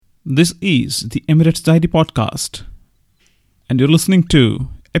This is the Emirates Diary podcast, and you're listening to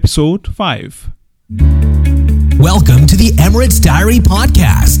episode 5. Welcome to the Emirates Diary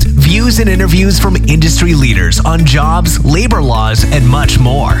podcast. Views and interviews from industry leaders on jobs, labor laws, and much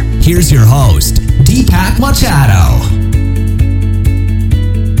more. Here's your host, Deepak Machado.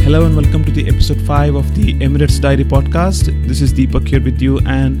 Hello and welcome to the episode 5 of the Emirates Diary podcast. This is Deepak here with you,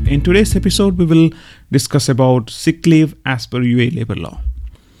 and in today's episode we will discuss about sick leave as per UAE labor law.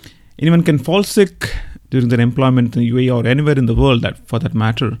 Anyone can fall sick during their employment in the UAE or anywhere in the world for that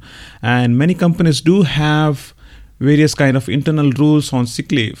matter, and many companies do have various kind of internal rules on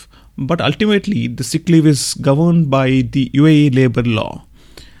sick leave, but ultimately the sick leave is governed by the UAE labor law.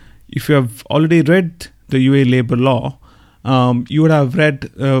 If you have already read the UAE labor law, you would have read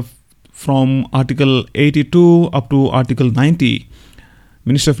from Article 82 up to Article 90.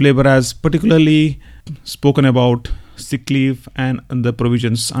 Minister of Labour has particularly spoken about sick leave and the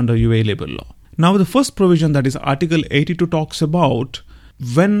provisions under UAE labor law. Now, the first provision, that is Article 82, talks about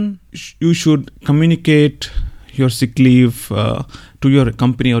when you should communicate your sick leave to your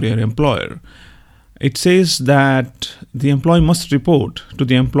company or your employer. It says that the employee must report to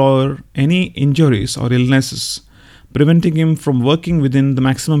the employer any injuries or illnesses preventing him from working within the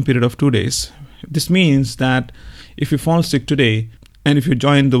maximum period of 2 days. This means that if you fall sick today and if you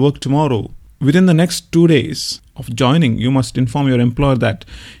join the work tomorrow, within the next 2 days of joining, you must inform your employer that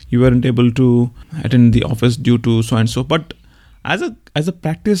you weren't able to attend the office due to so and so. But as a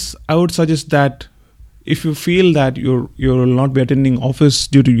practice, I would suggest that if you feel that you will not be attending office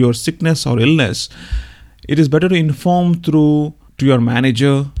due to your sickness or illness, it is better to inform to your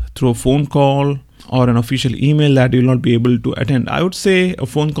manager through a phone call or an official email that you will not be able to attend. I would say a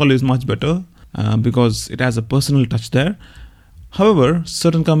phone call is much better because it has a personal touch there. However,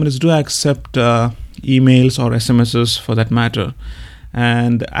 certain companies do accept emails or SMSs for that matter.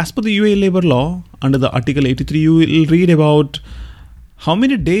 And as per the UAE labor law, under the Article 83, you will read about how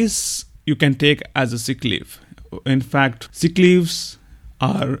many days you can take as a sick leave. In fact, sick leaves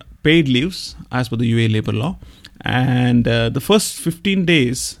are paid leaves as per the UAE labor law. And the first 15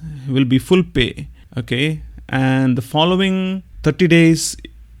 days will be full pay. Okay. And the following 30 days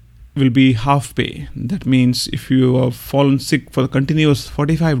will be half pay. That means if you have fallen sick for the continuous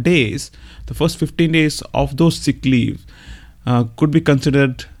 45 days, the first 15 days of those sick leave could be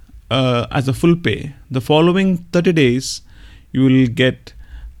considered as a full pay. The following 30 days, you will get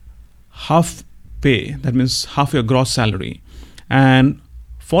half pay. That means half your gross salary. And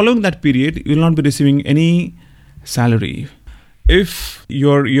following that period, you will not be receiving any salary. If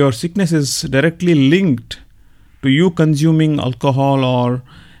your sickness is directly linked to you consuming alcohol or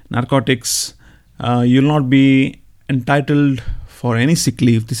narcotics, you will not be entitled for any sick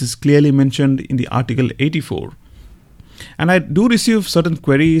leave. This is clearly mentioned in the Article 84. And I do receive certain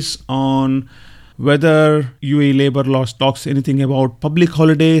queries on whether UAE labor law talks anything about public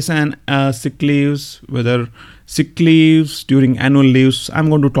holidays and sick leaves, whether sick leaves during annual leaves. I'm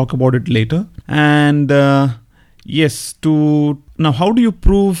going to talk about it later. And now how do you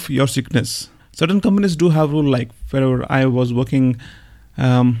prove your sickness? Certain companies do have rule, like wherever I was working,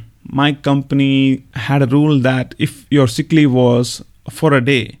 my company had a rule that if your sick leave was for a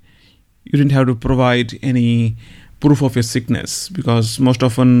day, you didn't have to provide any proof of your sickness, because most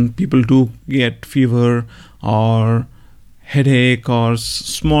often people do get fever or headache or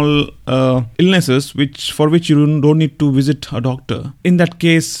small illnesses for which you don't need to visit a doctor. In that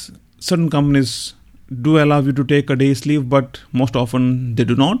case, certain companies do allow you to take a day's leave, but most often they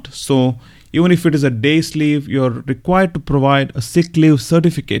do not. So even if it is a day's leave, you're required to provide a sick leave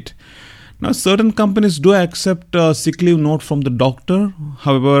certificate. Now, certain companies do accept a sick leave note from the doctor.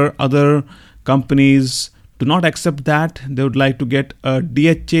 However, other companies do not accept that. They would like to get a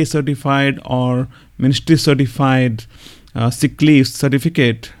DHA certified or ministry certified sick leave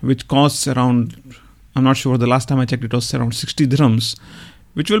certificate, which costs around, I'm not sure, the last time I checked it was around 60 dirhams,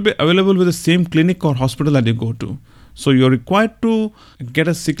 which will be available with the same clinic or hospital that you go to. So you're required to get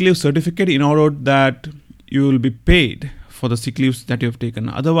a sick leave certificate in order that you will be paid for the sick leaves that you have taken.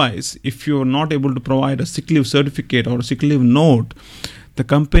 Otherwise, if you're not able to provide a sick leave certificate or a sick leave note, the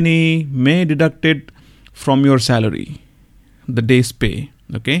company may deduct it from your salary, the day's pay.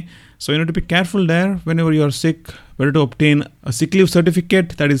 Okay, so you need to be careful there whenever you are sick, whether to obtain a sick leave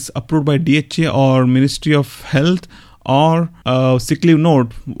certificate that is approved by DHA or Ministry of Health, or a sick leave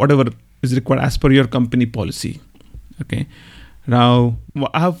note, whatever is required as per your company policy. Okay. Now,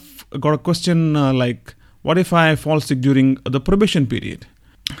 I have got a question like, what if I fall sick during the probation period?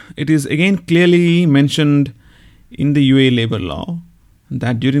 It is again clearly mentioned in the UAE labor law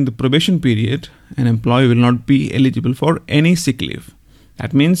that during the probation period, an employee will not be eligible for any sick leave.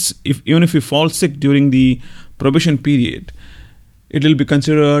 That means even if you fall sick during the probation period, it will be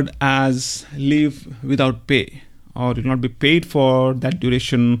considered as leave without pay, or will not be paid for that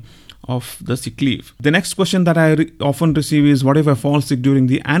duration of the sick leave. The next question that I often receive is, what if I fall sick during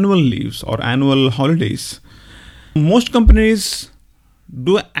the annual leaves or annual holidays? Most companies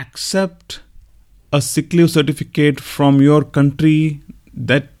do accept a sick leave certificate from your country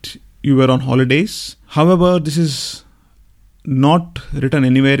that you were on holidays. However, this is not written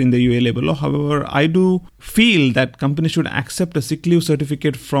anywhere in the UAE labor law. However, I do feel that companies should accept a sick leave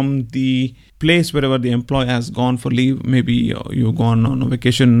certificate from the place wherever the employee has gone for leave. Maybe you've gone on a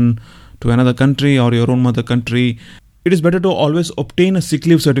vacation to another country or your own mother country. It is better to always obtain a sick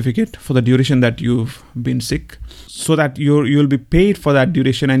leave certificate for the duration that you've been sick, so that you'll be paid for that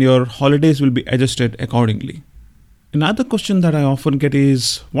duration and your holidays will be adjusted accordingly. Another question that I often get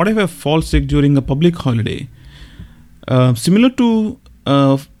is, what if I fall sick during a public holiday? Similar to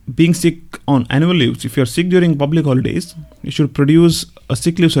being sick on annual leaves, if you're sick during public holidays, you should produce a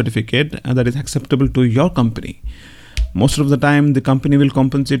sick leave certificate that is acceptable to your company. Most of the time, the company will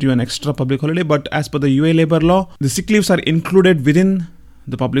compensate you an extra public holiday, but as per the UAE labor law, the sick leaves are included within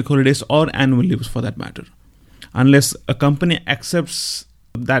the public holidays or annual leaves for that matter. Unless a company accepts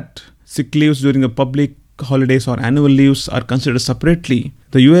that sick leaves during the public holidays or annual leaves are considered separately,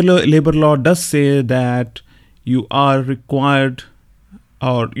 the UAE labor law does say that you are required,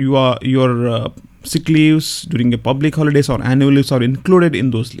 or your sick leaves during the public holidays or annual leaves are included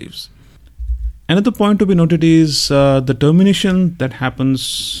in those leaves. Another point to be noted is the termination that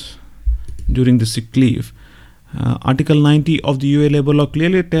happens during the sick leave. Article 90 of the UAE labor law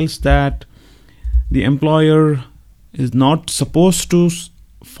clearly tells that the employer is not supposed to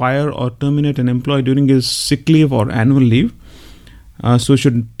fire or terminate an employee during his sick leave or annual leave. So you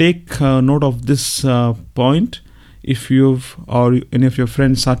should take note of this point. If you've or any of your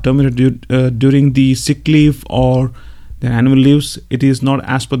friends are terminated during the sick leave or their annual leaves, it is not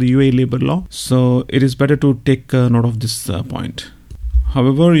as per the UAE labor law. So it is better to take note of this point.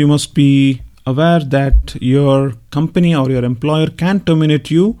 However, you must be aware that your company or your employer can terminate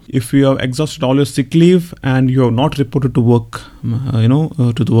you if you have exhausted all your sick leave and you have not reported to work,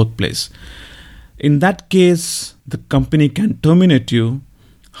 to the workplace. In that case, the company can terminate you.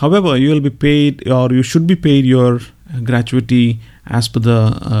 However, you will be paid, or you should be paid, your gratuity as per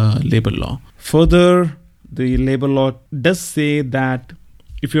the labor law. Further, the labor law does say that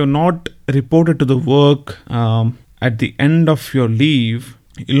if you're not reported to the work at the end of your leave,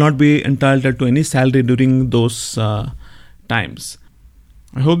 you'll not be entitled to any salary during those times.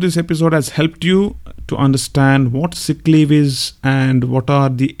 I hope this episode has helped you to understand what sick leave is and what are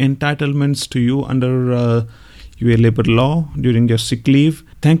the entitlements to you under UAE labor law during your sick leave.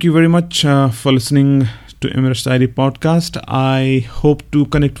 Thank you very much for listening to Emirates Diary podcast. I hope to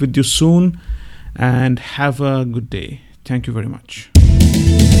connect with you soon and have a good day. Thank you very much.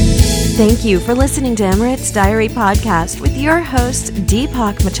 Thank you for listening to Emirates Diary podcast with your host,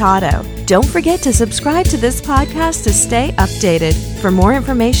 Deepak Machado. Don't forget to subscribe to this podcast to stay updated. For more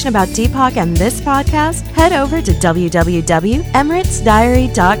information about Deepak and this podcast, head over to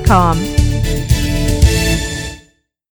www.emiratesdiary.com.